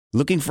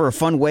Looking for a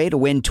fun way to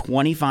win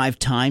 25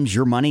 times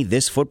your money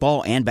this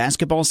football and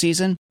basketball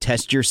season?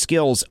 Test your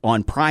skills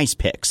on Prize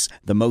Picks,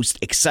 the most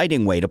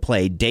exciting way to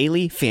play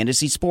daily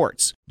fantasy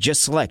sports.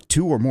 Just select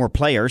 2 or more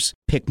players,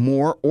 pick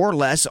more or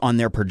less on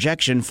their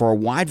projection for a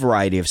wide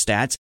variety of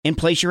stats, and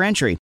place your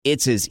entry.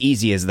 It's as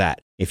easy as that.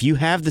 If you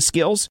have the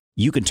skills,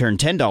 you can turn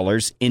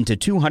 $10 into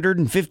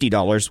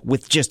 $250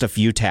 with just a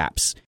few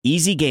taps.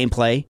 Easy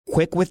gameplay,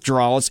 quick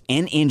withdrawals,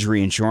 and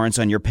injury insurance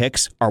on your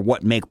picks are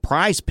what make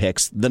Prize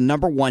Picks the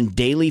 #1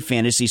 daily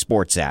fantasy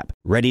sports app.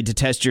 Ready to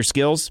test your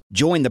skills?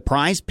 Join the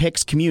Prize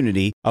Picks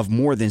community of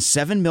more than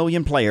 7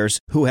 million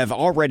players who have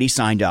already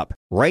signed up.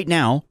 Right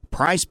now,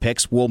 Prize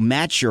Picks will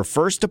match your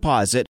first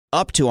deposit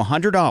up to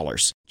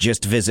 $100.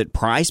 Just visit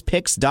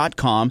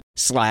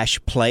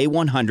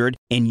prizepicks.com/play100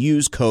 and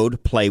use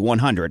code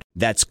PLAY100.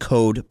 That's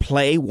code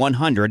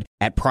PLAY100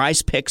 at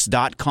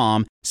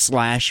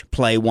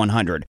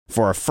prizepicks.com/play100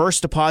 for a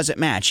first deposit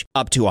match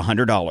up to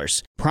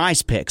 $100.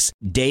 Prize Picks,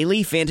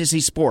 daily fantasy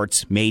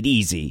sports made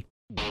easy.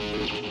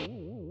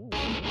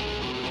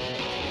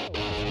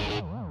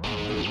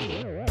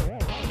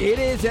 It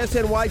is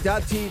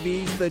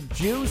SNY.TV's The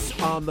Juice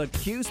on the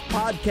Cuse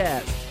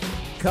podcast,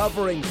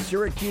 covering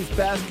Syracuse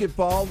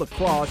basketball,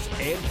 lacrosse,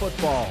 and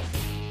football.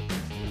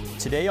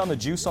 Today on the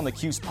Juice on the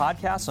Cuse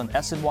podcast on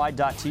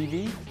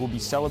SNY.TV, we'll be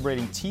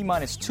celebrating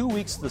T-minus 2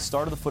 weeks to the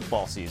start of the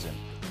football season.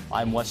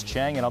 I'm Wes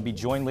Cheng, and I'll be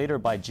joined later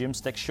by Jim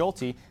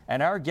Stechschulte,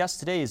 and our guest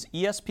today is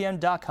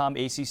ESPN.com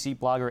ACC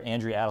blogger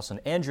Andrea Adelson.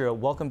 Andrea,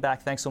 welcome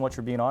back. Thanks so much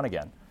for being on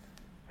again.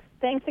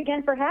 Thanks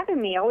again for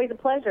having me. Always a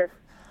pleasure.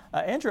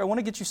 Andrea, I want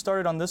to get you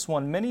started on this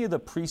one. Many of the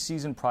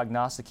preseason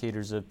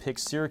prognosticators have picked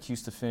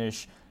Syracuse to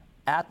finish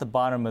at the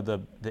bottom of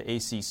the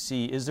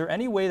ACC. Is there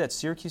any way that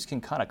Syracuse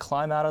can kind of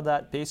climb out of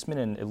that basement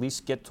and at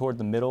least get toward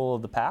the middle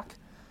of the pack?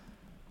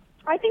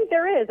 I think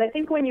there is. I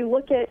think when you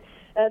look at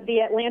the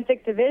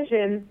Atlantic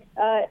Division,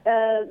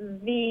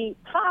 the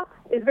top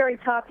is very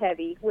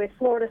top-heavy with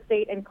Florida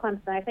State and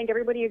Clemson. I think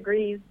everybody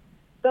agrees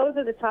those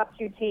are the top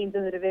 2 teams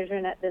in the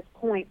division at this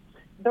point.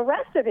 The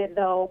rest of it,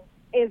 though,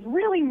 is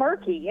really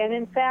murky. And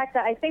in fact,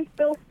 I think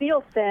Phil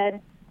Steele said,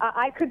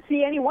 I could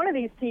see any one of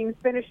these teams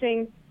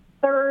finishing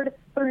 3rd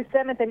through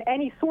 7th in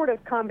any sort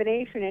of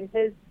combination in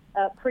his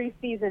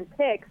preseason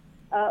picks,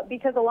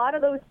 because a lot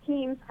of those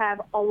teams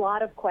have a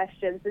lot of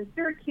questions, and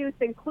Syracuse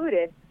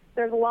included.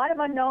 There's a lot of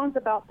unknowns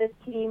about this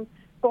team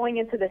going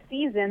into the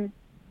season.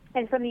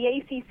 And from the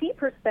ACC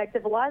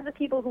perspective, a lot of the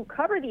people who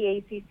cover the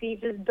ACC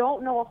just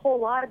don't know a whole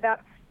lot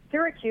about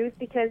Syracuse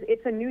because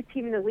it's a new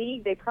team in the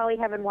league. They probably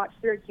haven't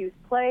watched Syracuse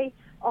play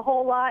a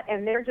whole lot,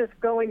 and they're just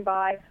going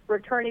by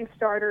returning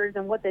starters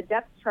and what the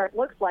depth chart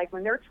looks like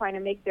when they're trying to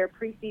make their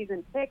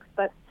preseason picks.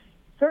 But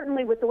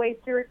certainly with the way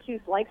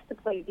Syracuse likes to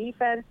play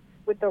defense,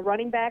 with the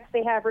running backs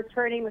they have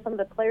returning, with some of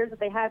the players that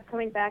they have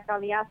coming back on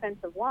the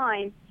offensive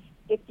line,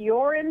 if the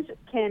Orange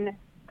can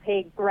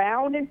pay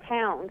ground and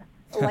pound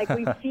like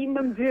we've seen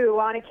them do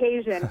on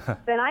occasion,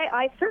 then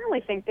I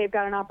certainly think they've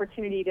got an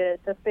opportunity to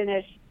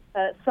finish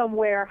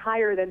somewhere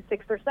higher than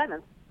 6th or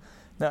 7th.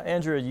 Now,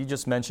 Andrea, you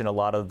just mentioned a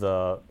lot of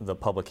the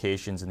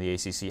publications in the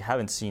ACC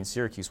haven't seen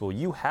Syracuse. Well,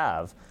 you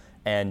have,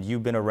 and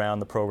you've been around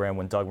the program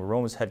when Doug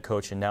Marrone was head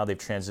coach, and now they've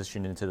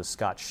transitioned into the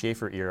Scott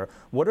Schaefer era.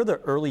 What are the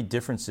early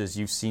differences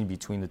you've seen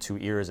between the 2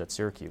 eras at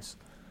Syracuse?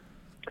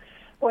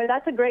 Boy,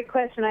 that's a great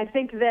question. I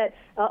think that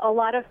a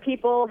lot of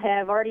people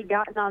have already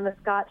gotten on the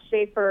Scott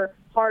Schaefer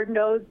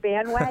hard-nosed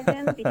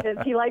bandwagon because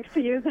he likes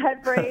to use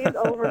that phrase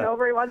over and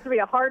over. He wants to be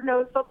a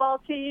hard-nosed football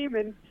team,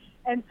 and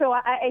so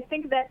I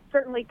think that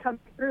certainly comes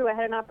through. I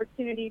had an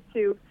opportunity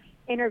to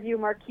interview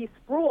Marquise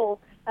Sproul,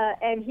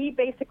 and he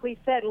basically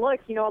said, look,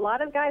 a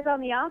lot of guys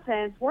on the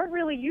offense weren't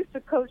really used to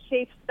Coach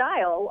Schaef's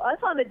style. Us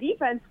on the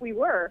defense, we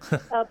were,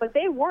 but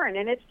they weren't,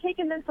 and it's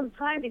taken them some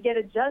time to get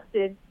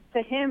adjusted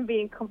to him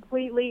being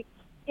completely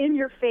in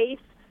your face,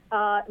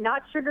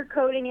 not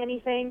sugarcoating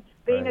anything,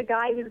 being a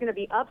guy who's going to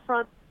be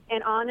upfront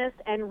and honest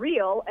and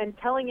real and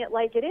telling it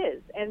like it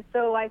is. And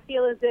so I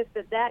feel as if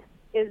that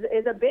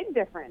is a big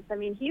difference. I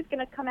mean, he's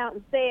going to come out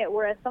and say it,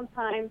 whereas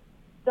sometimes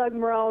Doug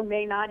Marrone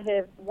may not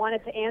have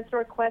wanted to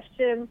answer a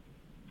question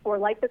or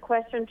like the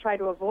question, try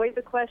to avoid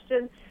the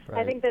question.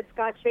 Right. I think that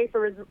Scott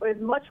Schaefer is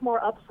much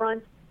more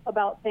upfront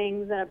about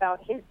things and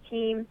about his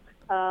team.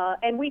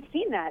 And we've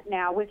seen that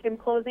now with him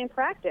closing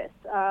practice.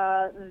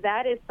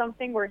 That is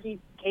something where he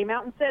came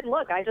out and said,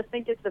 look, I just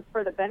think it's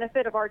for the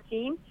benefit of our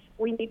team.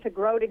 We need to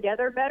grow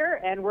together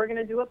better, and we're going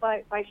to do it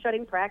by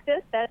shutting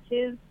practice. That's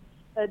his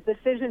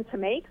decision to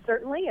make,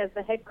 certainly, as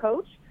the head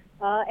coach.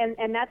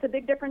 And that's a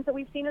big difference that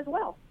we've seen as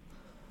well.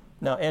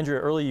 Now, Andrea,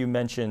 earlier you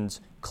mentioned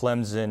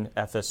Clemson,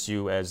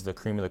 FSU as the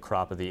cream of the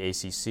crop of the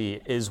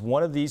ACC. Is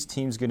one of these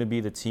teams going to be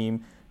the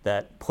team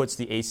that puts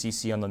the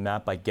ACC on the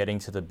map by getting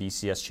to the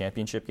BCS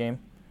championship game?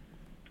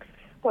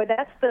 Boy,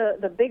 that's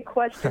the big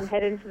question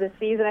heading into the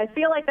season. I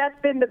feel like that's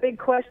been the big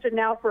question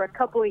now for a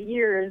couple of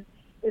years,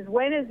 is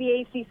when is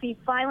the ACC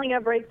finally going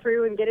to break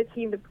through and get a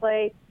team to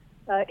play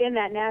in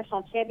that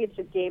national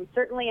championship game?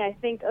 Certainly, I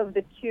think of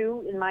the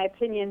two, in my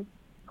opinion,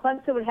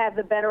 Clemson would have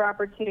the better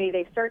opportunity.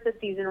 They start the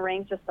season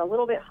ranked just a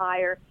little bit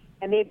higher,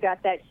 and they've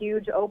got that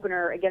huge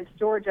opener against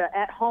Georgia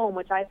at home,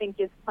 which I think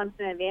gives Clemson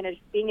an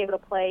advantage, being able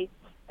to play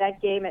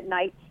that game at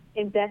night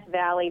in Death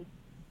Valley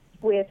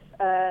with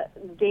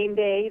game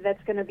day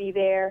that's going to be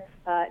there,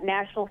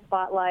 national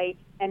spotlight,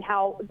 and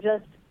how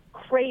just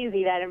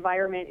crazy that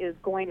environment is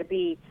going to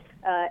be.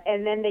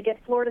 And then they get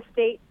Florida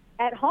State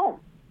at home.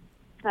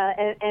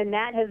 And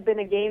that has been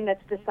a game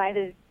that's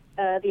decided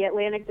the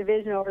Atlantic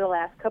Division over the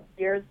last couple of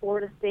years.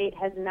 Florida State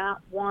has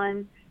not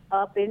won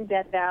up in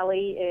Death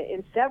Valley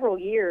in several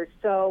years.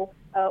 So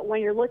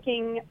when you're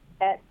looking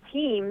at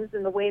teams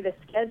and the way the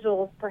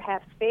schedules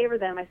perhaps favor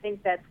them, I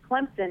think that's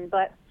Clemson.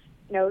 But,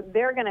 you know,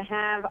 they're going to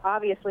have,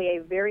 obviously,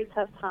 a very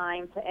tough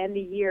time to end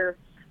the year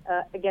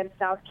against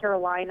South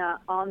Carolina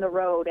on the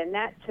road. And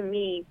that, to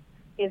me,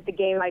 is the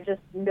game I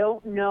just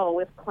don't know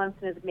if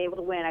Clemson has been able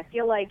to win. I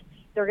feel like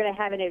they're going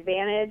to have an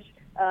advantage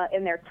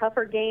in their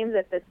tougher games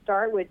at the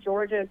start with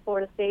Georgia and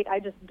Florida State. I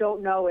just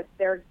don't know if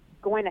they're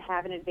going to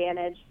have an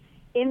advantage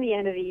in the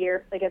end of the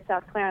year against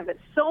South Carolina. But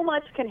so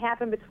much can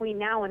happen between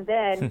now and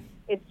then.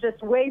 It's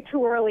just way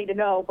too early to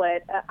know.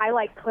 But I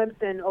like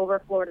Clemson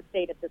over Florida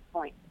State at this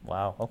point.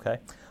 Wow, okay.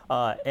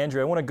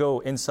 Andrea, I want to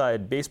go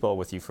inside baseball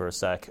with you for a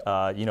sec.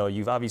 You know,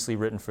 you've obviously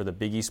written for the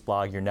Big East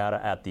blog. You're now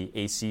at the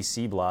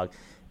ACC blog.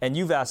 And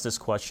you've asked this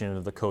question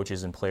of the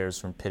coaches and players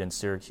from Pitt and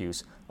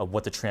Syracuse of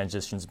what the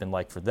transition's been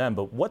like for them.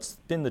 But what's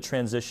been the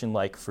transition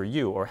like for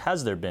you, or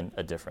has there been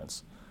a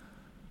difference?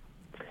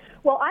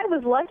 Well, I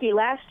was lucky.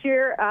 Last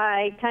year,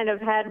 I kind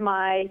of had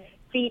my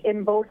feet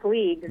in both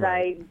leagues.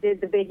 Right. I did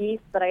the Big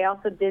East, but I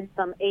also did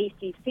some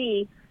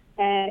ACC.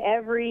 And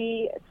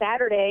every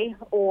Saturday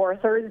or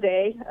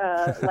Thursday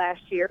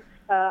last year,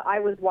 I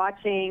was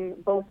watching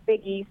both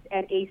Big East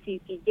and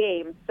ACC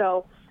games.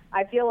 So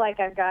I feel like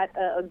I've got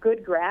a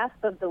good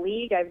grasp of the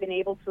league. I've been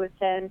able to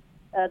attend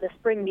the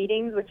spring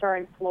meetings, which are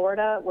in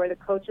Florida, where the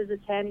coaches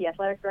attend, the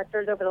athletic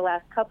directors, over the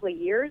last couple of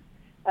years.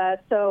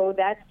 So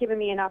that's given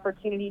me an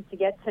opportunity to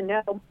get to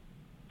know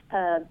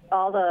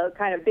all the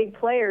kind of big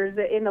players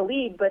in the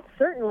league. But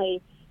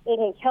certainly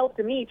it has helped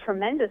me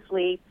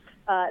tremendously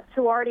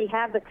to already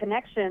have the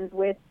connections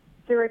with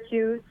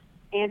Syracuse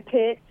and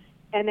Pitt,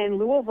 and then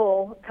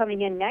Louisville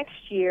coming in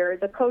next year.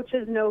 The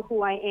coaches know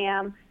who I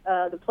am.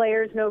 The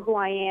players know who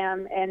I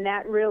am. And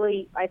that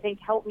really, I think,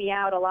 helped me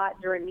out a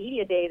lot during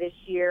Media Day this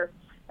year.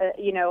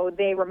 You know,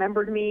 they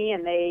remembered me,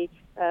 and they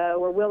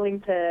were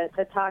willing to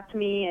talk to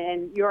me,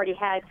 and you already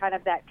had kind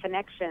of that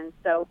connection.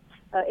 So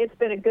it's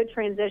been a good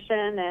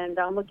transition, and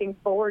I'm looking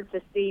forward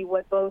to see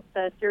what both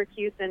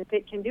Syracuse and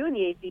Pitt can do in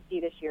the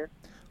ACC this year.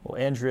 Well,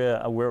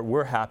 Andrea,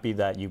 we're happy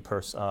that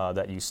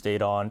you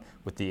stayed on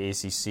with the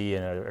ACC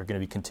and are going to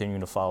be continuing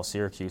to follow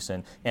Syracuse.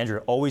 And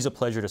Andrea, always a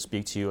pleasure to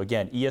speak to you.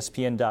 Again,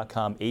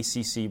 ESPN.com,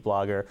 ACC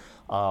blogger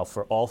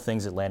for all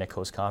things Atlantic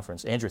Coast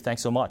Conference. Andrea,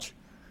 thanks so much.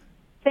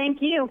 Thank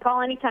you.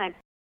 Call anytime.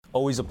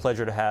 Always a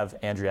pleasure to have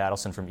Andrea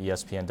Adelson from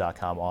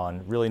ESPN.com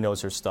on. Really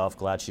knows her stuff.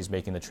 Glad she's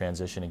making the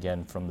transition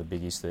again from the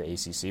Big East to the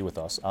ACC with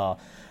us.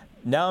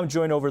 Now I'm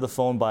joined over the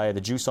phone by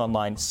the Juice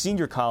Online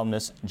senior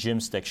columnist, Jim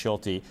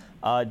Stechschulte.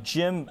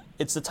 Jim,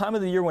 it's the time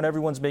of the year when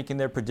everyone's making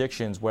their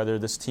predictions, whether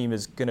this team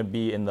is going to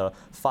be in the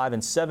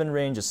 5-7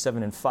 range, a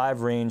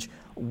 7-5 range.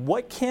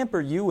 What camp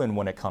are you in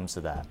when it comes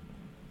to that?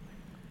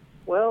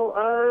 Well,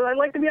 I'd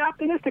like to be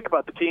optimistic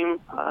about the team.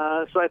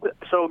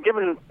 So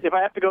given if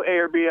I have to go A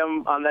or B,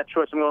 I'm on that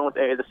choice. I'm going with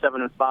A, the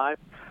 7-5.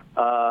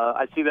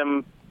 I see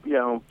them,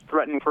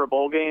 threatening for a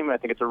bowl game. I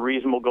think it's a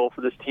reasonable goal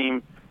for this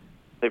team.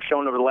 They've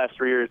shown over the last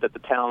 3 years that the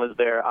talent is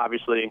there,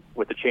 obviously,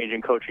 with the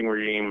changing coaching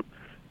regime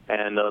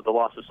and the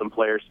loss of some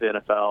players to the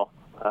NFL.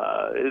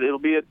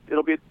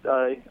 It'll be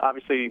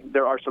obviously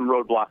there are some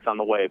roadblocks on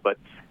the way, but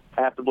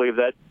I have to believe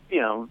that,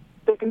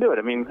 they can do it.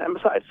 I mean, and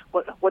besides,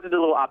 what did a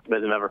little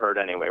optimism ever hurt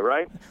anyway,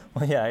 right?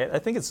 Well, yeah, I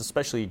think it's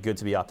especially good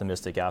to be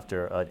optimistic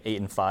after an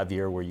 8-5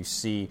 year where you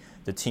see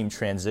the team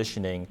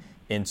transitioning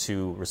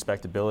into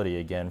respectability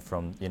again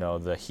from,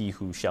 the he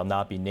who shall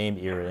not be named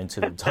era into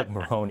the Doug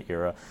Marrone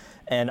era.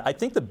 And I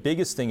think the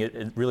biggest thing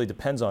it really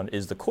depends on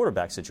is the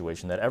quarterback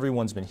situation that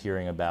everyone's been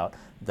hearing about.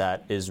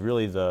 That is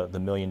really the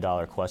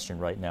million-dollar question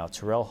right now.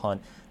 Terrell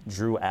Hunt,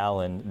 Drew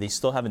Allen, they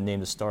still haven't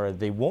named a starter.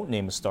 They won't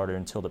name a starter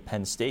until the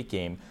Penn State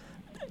game.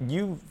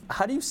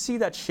 How do you see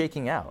that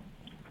shaking out?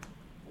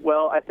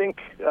 Well, I think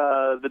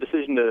the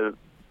decision to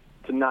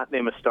not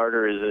name a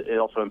starter is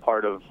also in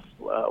part of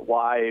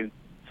why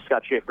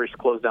Scott Schaefer's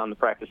closed down the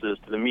practices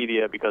to the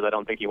media, because I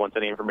don't think he wants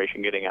any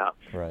information getting out.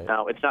 Right.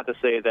 Now, it's not to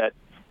say that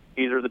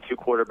either of the two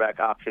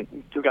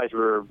guys who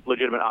are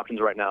legitimate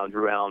options right now,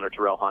 Drew Allen or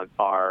Terrell Hunt,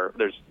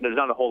 there's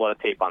not a whole lot of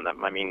tape on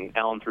them. I mean,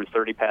 Allen threw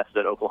 30 passes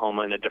at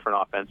Oklahoma in a different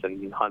offense,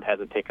 and Hunt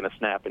hasn't taken a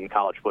snap in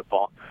college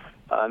football.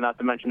 Not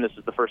to mention this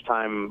is the first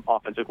time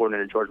offensive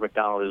coordinator George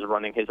McDonald is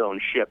running his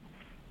own ship.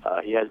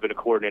 He has been a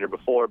coordinator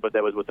before, but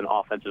that was with an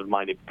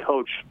offensive-minded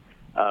coach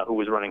who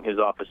was running his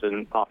offense,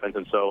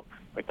 and so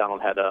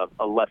McDonald had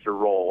a lesser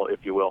role,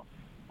 if you will.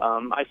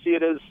 I see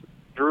it as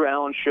Drew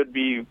Allen should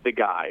be the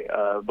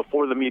guy.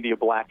 Before the media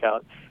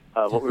blackout,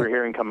 what we were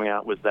hearing coming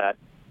out was that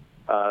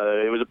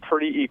it was a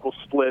pretty equal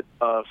split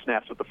of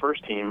snaps with the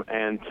first team,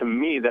 and to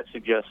me that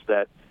suggests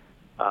that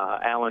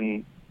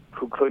Allen,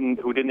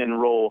 who didn't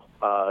enroll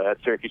at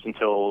Syracuse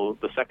until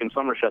the second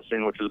summer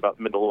session, which was about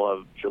middle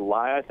of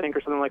July, I think,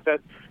 or something like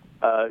that.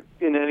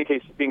 In any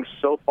case, being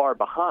so far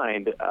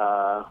behind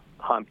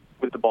Hunt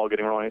with the ball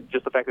getting rolling,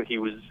 just the fact that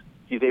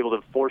he's able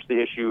to force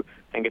the issue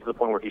and get to the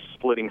point where he's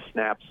splitting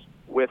snaps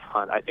with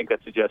Hunt, I think that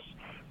suggests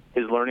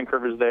his learning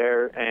curve is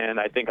there, and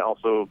I think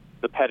also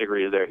the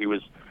pedigree is there. He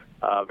was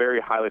a very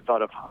highly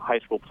thought of high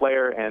school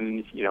player,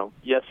 and,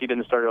 yes, he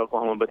didn't start at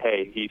Oklahoma, but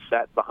hey, he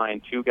sat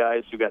behind two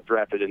guys who got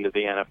drafted into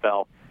the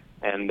NFL,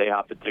 and they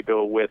opted to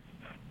go with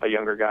a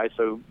younger guy,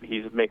 so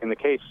he's making the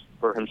case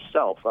for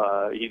himself.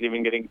 He's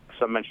even getting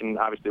some mention,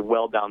 obviously,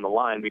 well down the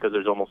line because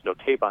there's almost no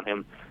tape on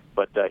him,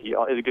 but he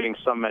is getting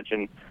some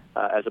mention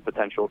as a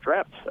potential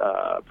draft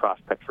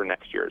prospect for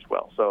next year as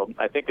well. So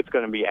I think it's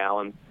going to be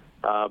Allen,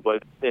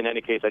 but in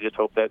any case, I just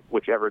hope that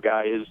whichever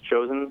guy is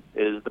chosen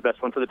is the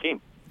best one for the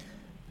team.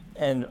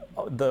 And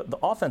the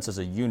offense as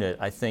a unit,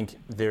 I think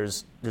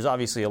there's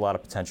obviously a lot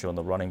of potential in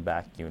the running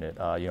back unit.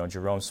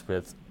 Jerome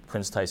Smith,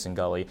 Prince Tyson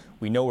Gully,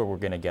 we know where we're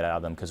going to get out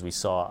of them because we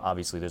saw,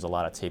 obviously, there's a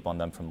lot of tape on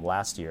them from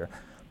last year.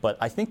 But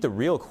I think the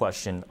real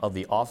question of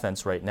the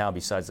offense right now,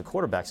 besides the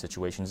quarterback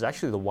situation, is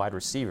actually the wide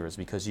receivers,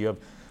 because you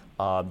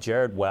have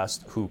Jared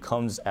West, who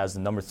comes as the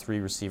number 3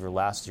 receiver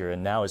last year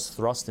and now is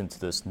thrust into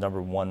this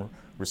number 1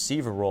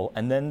 receiver role.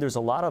 And then there's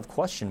a lot of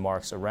question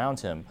marks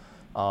around him.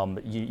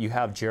 You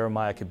have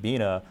Jeremiah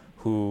Cabina,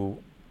 who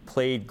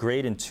played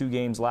great in 2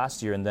 games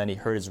last year, and then he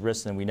hurt his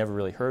wrist, and we never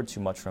really heard too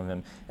much from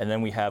him. And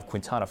then we have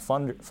Quintana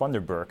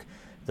Funderburk,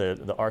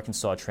 the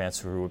Arkansas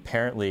transfer, who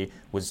apparently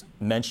was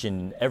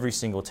mentioned in every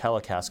single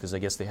telecast because I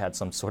guess they had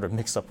some sort of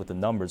mix-up with the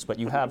numbers. But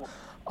you have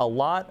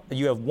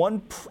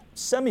one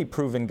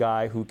semi-proven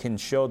guy who can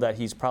show that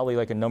he's probably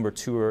like a number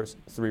 2 or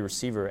 3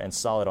 receiver and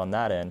solid on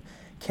that end.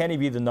 Can he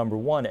be the number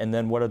 1? And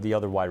then what are the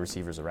other wide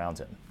receivers around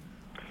him?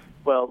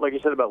 Well, like you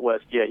said about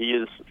West, yeah, he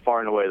is far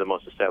and away the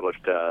most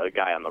established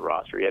guy on the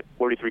roster. He had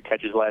 43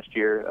 catches last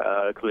year,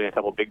 including a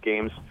couple big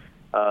games.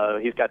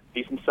 He's got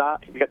decent size.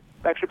 He's got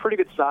actually pretty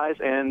good size,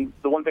 and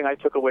the one thing I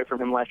took away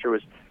from him last year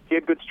was he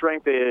had good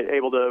strength,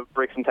 able to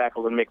break some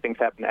tackles and make things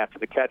happen after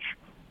the catch.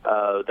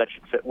 That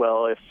should fit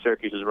well if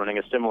Syracuse is running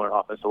a similar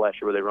offense to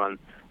last year, where they run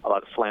a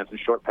lot of slants and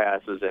short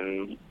passes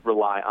and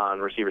rely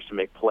on receivers to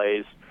make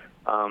plays.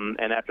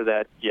 And after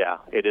that, yeah,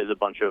 it is a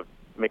bunch of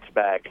mixed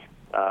bag,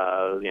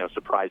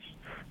 surprise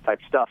type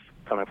stuff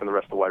coming from the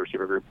rest of the wide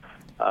receiver group.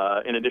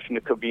 In addition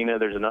to Cabina,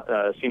 there's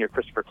a senior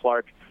Christopher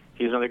Clark.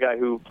 He's another guy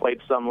who played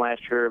some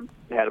last year,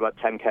 had about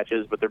 10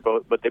 catches, but they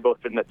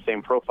both fit in that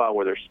same profile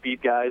where they're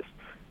speed guys.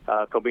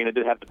 Cabina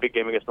did have the big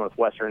game against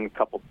Northwestern, a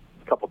couple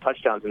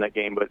touchdowns in that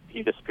game, but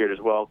he disappeared as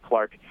well.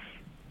 Clark,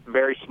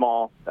 very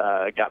small,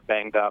 got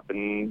banged up,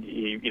 and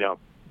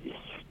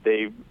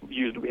they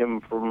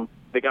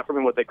got from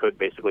him what they could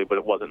basically, but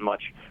it wasn't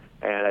much.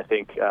 And I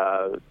think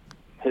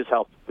his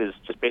health is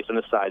just based on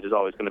his size is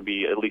always going to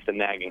be at least a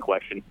nagging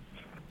question.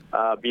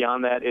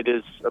 Beyond that, it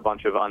is a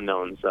bunch of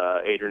unknowns.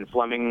 Adrian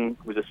Fleming,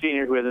 who's a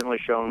senior who hasn't really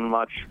shown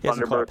much. He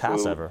hasn't caught a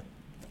pass ever.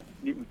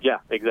 Yeah,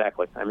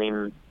 exactly. I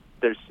mean,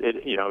 and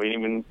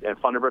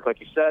Funderburk, like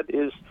you said,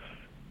 is,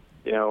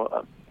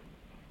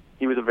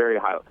 he was a very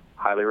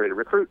highly rated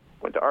recruit.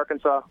 Went to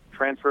Arkansas,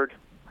 transferred,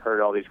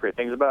 heard all these great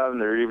things about him.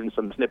 There are even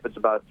some snippets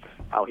about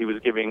how he was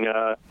giving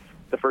the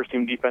first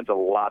team defense a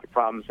lot of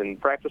problems in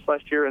practice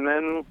last year,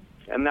 and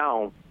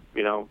now,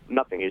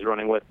 nothing. He's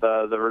running with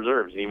the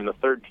reserves, even the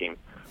third team.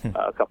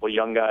 A couple of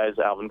young guys,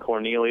 Alvin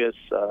Cornelius,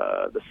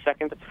 the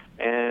second,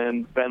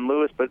 and Ben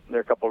Lewis, but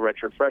they're a couple of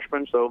redshirt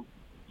freshmen. So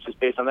just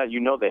based on that,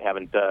 they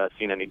haven't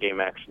seen any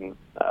game action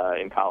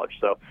in college.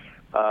 So,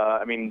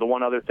 the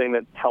one other thing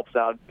that helps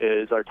out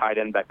is our tight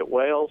end back at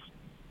Wales.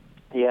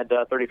 He had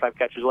 35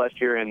 catches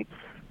last year, and,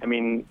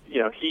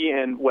 he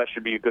and West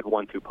should be a good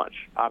 1-2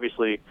 punch.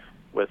 Obviously,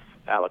 with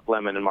Alec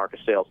Lemon and Marcus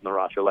Sales in the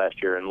roster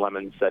last year, and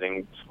Lemon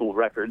setting school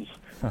records,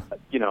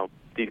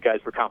 these guys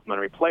were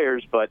complementary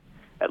players, but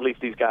at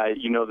least these guys,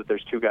 that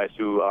there's 2 guys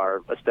who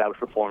are established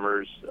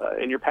performers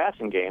in your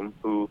passing game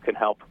who can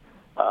help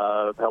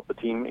the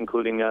team,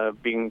 including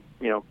being,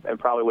 and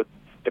probably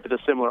if it's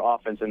a similar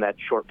offense in that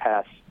short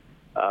pass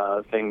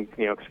thing,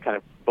 kind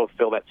of both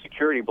fill that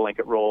security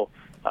blanket role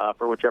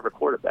for whichever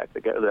quarterback,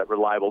 that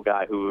reliable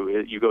guy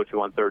who you go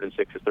to on 3rd and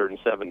 6 or 3rd and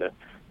 7 to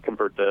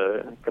convert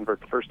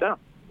the first down.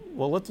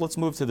 Well, let's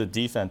move to the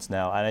defense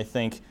now, and I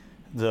think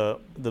the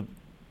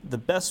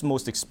best,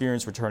 most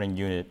experienced returning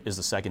unit is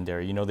the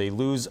secondary. They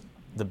lose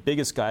the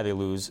biggest guy they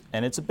lose,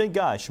 and it's a big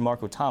guy,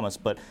 Shamarko Thomas,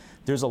 but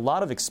there's a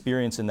lot of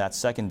experience in that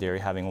secondary,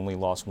 having only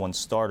lost 1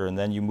 starter, and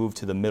then you move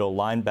to the middle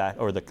linebacker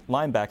or the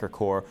linebacker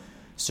core.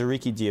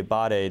 Siriki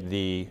Diabate,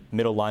 the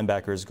middle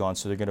linebacker, is gone,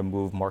 so they're going to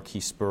move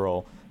Marquise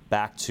Spurl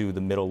back to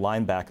the middle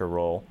linebacker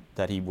role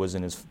that he was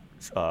in his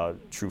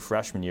true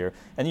freshman year.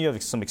 And you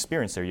have some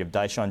experience there. You have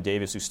Dyshawn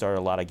Davis, who started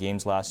a lot of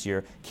games last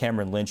year,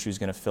 Cameron Lynch, who's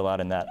going to fill out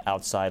in that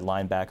outside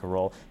linebacker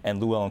role, and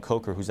Llewellyn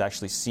Coker, who's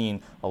actually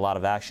seen a lot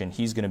of action.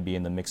 He's going to be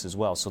in the mix as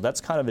well. So that's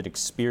kind of an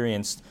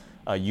experienced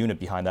unit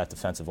behind that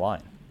defensive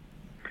line.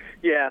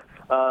 Yeah,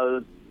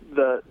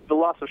 the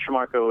loss of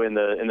Shamarko in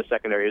the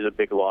secondary is a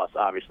big loss.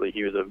 Obviously,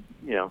 he was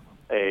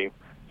a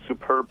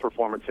superb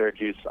performer at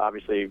Syracuse.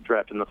 Obviously,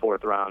 drafted in the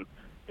 4th round.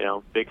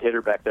 Big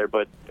hitter back there.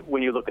 But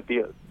when you look at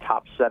the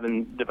top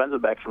 7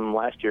 defensive backs from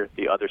last year,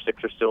 the other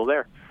 6 are still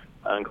there,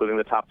 including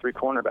the top 3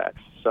 cornerbacks.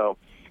 So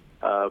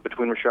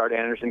between Rashard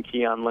Anderson,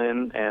 Keon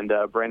Lynn, and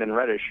Brandon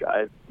Reddish,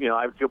 I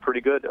feel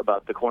pretty good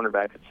about the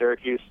cornerbacks at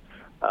Syracuse.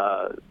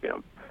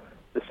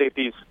 The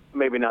safeties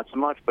maybe not so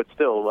much, but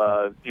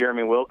still,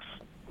 Jeremy Wilkes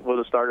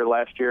was a starter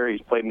last year.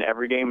 He's played in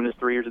every game in his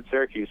 3 years at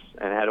Syracuse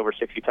and had over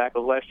 60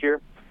 tackles last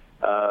year.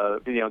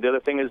 The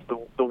other thing is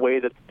the way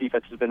that the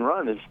defense has been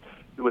run is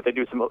they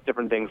do some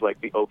different things like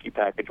the Oki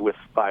package with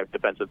 5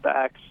 defensive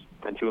backs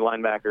and 2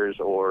 linebackers,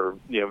 or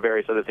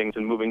various other things,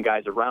 and moving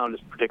guys around,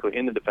 particularly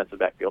in the defensive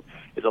backfield,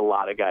 is a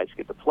lot of guys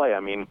get to play. I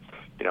mean,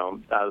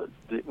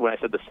 when I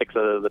said the 6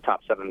 of the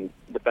top 7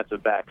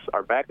 defensive backs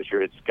are back this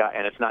year,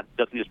 doesn't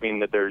just mean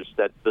that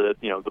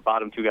the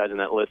bottom 2 guys in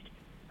that list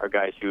are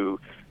guys who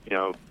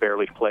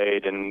barely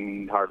played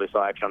and hardly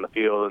saw action on the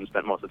field and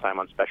spent most of the time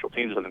on special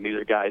teams. And these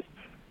are guys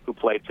who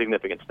played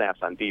significant snaps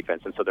on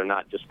defense, and so they're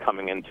not just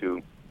coming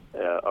into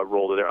a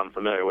role that they're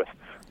unfamiliar with.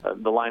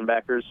 The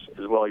linebackers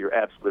as well, you're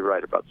absolutely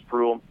right about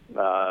Spruill.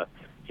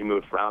 He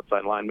moved from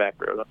outside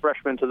linebacker as a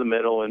freshman to the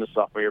middle, and the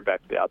sophomore year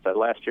back to the outside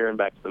last year and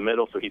back to the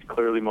middle, so he's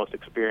clearly the most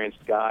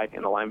experienced guy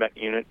in the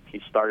linebacking unit.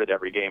 He started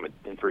every game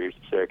in 3 years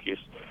at Syracuse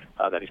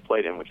that he's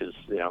played in, which is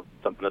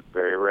something that's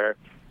very rare.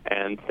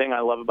 And the thing I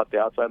love about the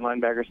outside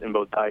linebackers in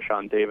both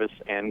Tyshawn Davis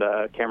and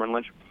Cameron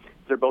Lynch,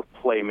 they're both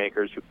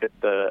playmakers who fit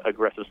the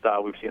aggressive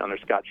style we've seen under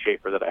Scott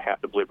Schaefer that I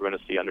have to believe we're going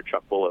to see under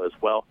Chuck Bulla as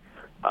well.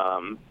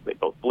 They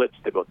both blitz,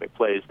 they both make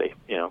plays, they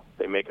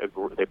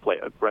play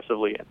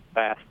aggressively and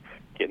fast,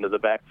 get into the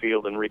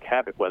backfield and wreak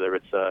havoc, whether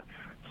it's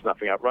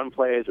snuffing out run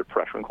plays or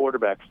pressuring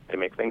quarterbacks. They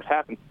make things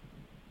happen.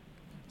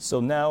 So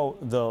now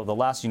the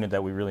last unit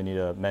that we really need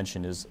to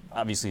mention is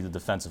obviously the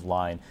defensive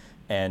line.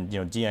 And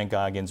Deanne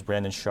Goggins,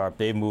 Brandon Sharp,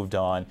 they've moved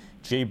on.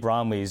 Jay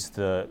Bromley's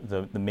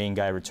the main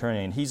guy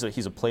returning. He's a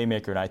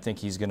playmaker, and I think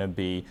he's going to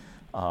be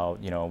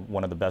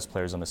one of the best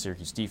players on the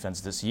Syracuse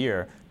defense this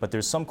year. But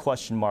there's some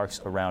question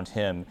marks around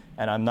him,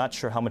 and I'm not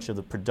sure how much of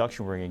the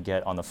production we're going to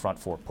get on the front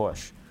 4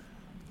 push.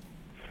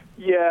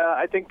 Yeah,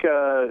 I think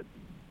John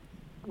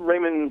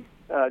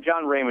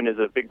Raymond is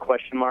a big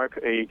question mark.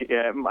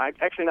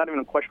 Actually, not even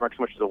a question mark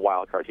so much as a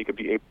wild card. He could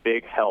be a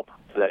big help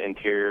to that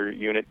interior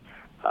unit.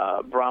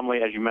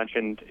 Bromley, as you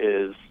mentioned,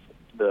 is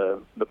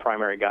the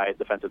primary guy at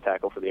defensive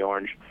tackle for the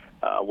Orange.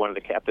 One of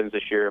the captains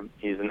this year.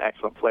 He's an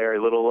excellent player,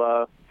 a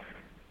little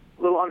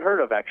unheard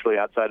of actually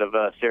outside of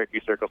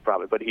Syracuse circles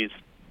probably, but he's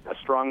a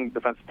strong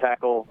defensive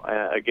tackle.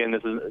 Again,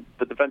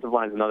 the defensive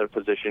line is another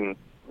position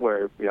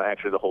where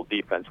actually the whole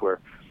defense where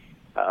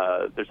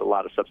there's a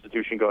lot of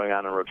substitution going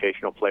on and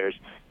rotational players.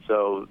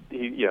 So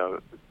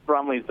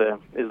Bromley is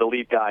the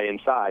lead guy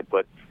inside,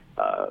 but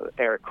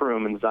Eric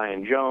Kroom and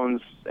Zion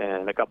Jones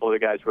and a couple of the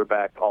guys who are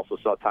back also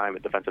saw time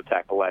at defensive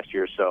tackle last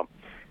year. So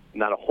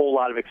not a whole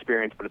lot of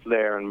experience, but it's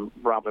there, and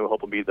Bromley will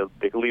hopefully be the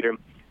big leader.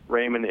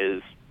 Raymond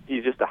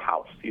he's just a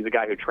house. He's a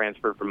guy who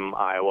transferred from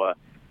Iowa.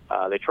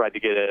 They tried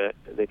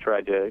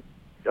to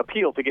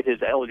appeal to get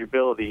his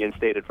eligibility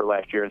instated for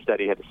last year. Instead,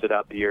 he had to sit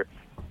out the year,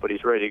 but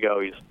he's ready to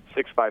go. He's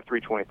 6'5",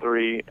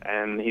 323,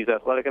 and he's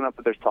athletic enough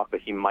that there's talk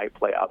that he might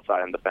play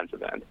outside on the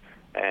defensive end.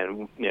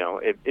 And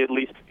at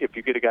least if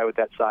you get a guy with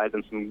that size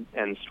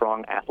and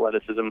strong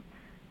athleticism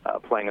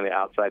playing on the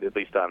outside, at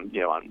least on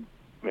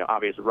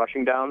obvious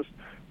rushing downs,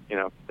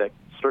 that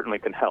certainly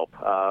can help.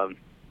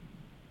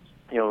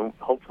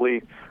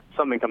 Hopefully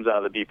something comes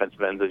out of the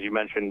defensive ends. As you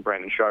mentioned,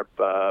 Brandon Sharp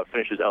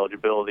finishes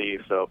eligibility,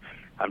 so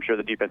I'm sure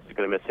the defense is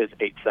going to miss his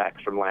 8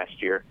 sacks from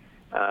last year.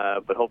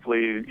 But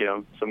hopefully,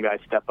 some guys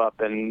step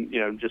up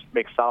and just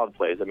make solid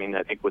plays. I mean,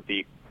 I think with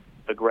the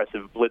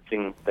aggressive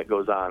blitzing that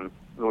goes on,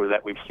 or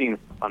that we've seen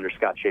under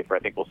Scott Schaefer, I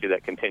think we'll see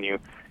that continue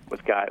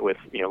with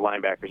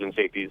linebackers and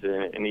safeties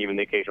and even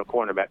the occasional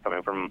cornerback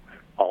coming from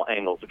all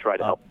angles to try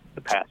to help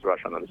the pass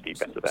rush on this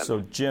defensive end.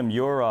 So, Jim,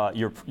 your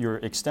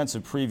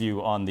extensive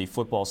preview on the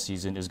football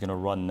season is going to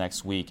run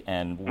next week,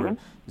 and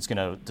it's going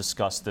to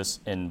discuss this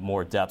in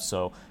more depth.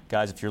 So,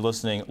 guys, if you're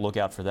listening, look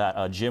out for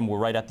that. Jim, we're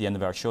right at the end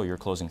of our show. Your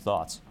closing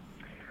thoughts.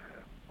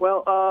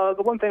 Well,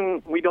 the one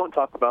thing we don't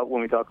talk about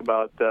when we talk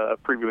about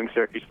previewing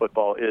Syracuse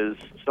football is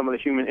some of the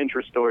human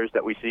interest stories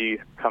that we see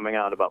coming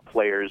out about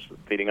players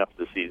leading up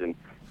to the season.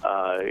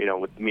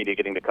 With the media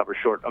getting to cover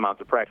short amounts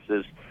of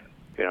practices,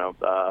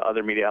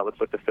 other media outlets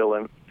look to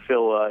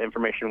fill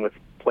information with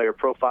player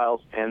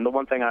profiles. And the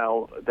one thing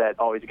that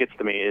always gets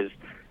to me is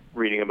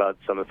reading about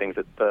some of the things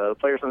that the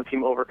players on the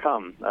team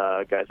overcome.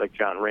 Guys like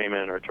John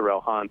Raymond or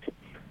Terrell Hunt,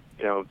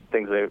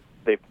 things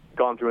they've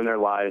gone through in their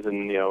lives,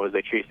 and as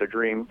they chase their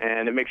dream,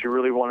 and it makes you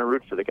really want to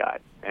root for the guy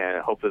and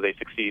hope that they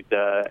succeed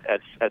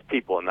as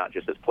people and not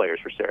just as players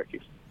for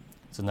Syracuse.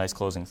 It's a nice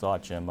closing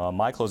thought, Jim.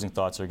 My closing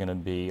thoughts are going to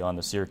be on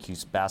the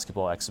Syracuse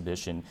basketball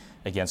exhibition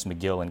against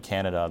McGill in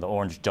Canada. The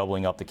Orange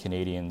doubling up the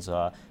Canadians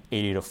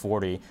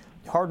 80-40.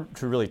 hard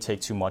to really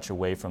take too much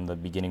away from the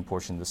beginning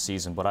portion of the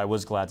season, but I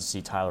was glad to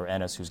see Tyler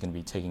Ennis, who's going to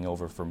be taking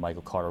over for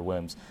Michael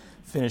Carter-Williams,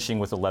 finishing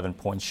with 11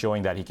 points,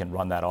 showing that he can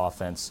run that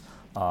offense.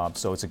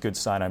 So it's a good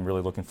sign. I'm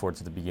really looking forward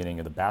to the beginning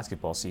of the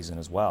basketball season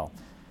as well.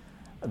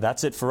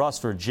 That's it for us.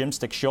 For Jim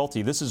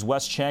Stechschulte, this is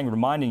Wes Cheng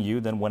reminding you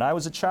that when I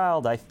was a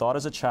child, I thought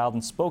as a child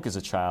and spoke as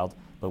a child,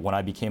 but when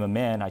I became a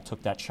man, I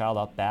took that child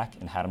out back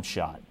and had him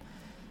shot.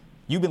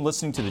 You've been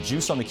listening to the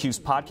Juice on the Cuse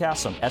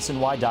podcast on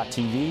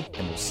SNY.TV,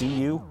 and we'll see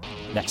you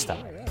next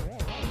time.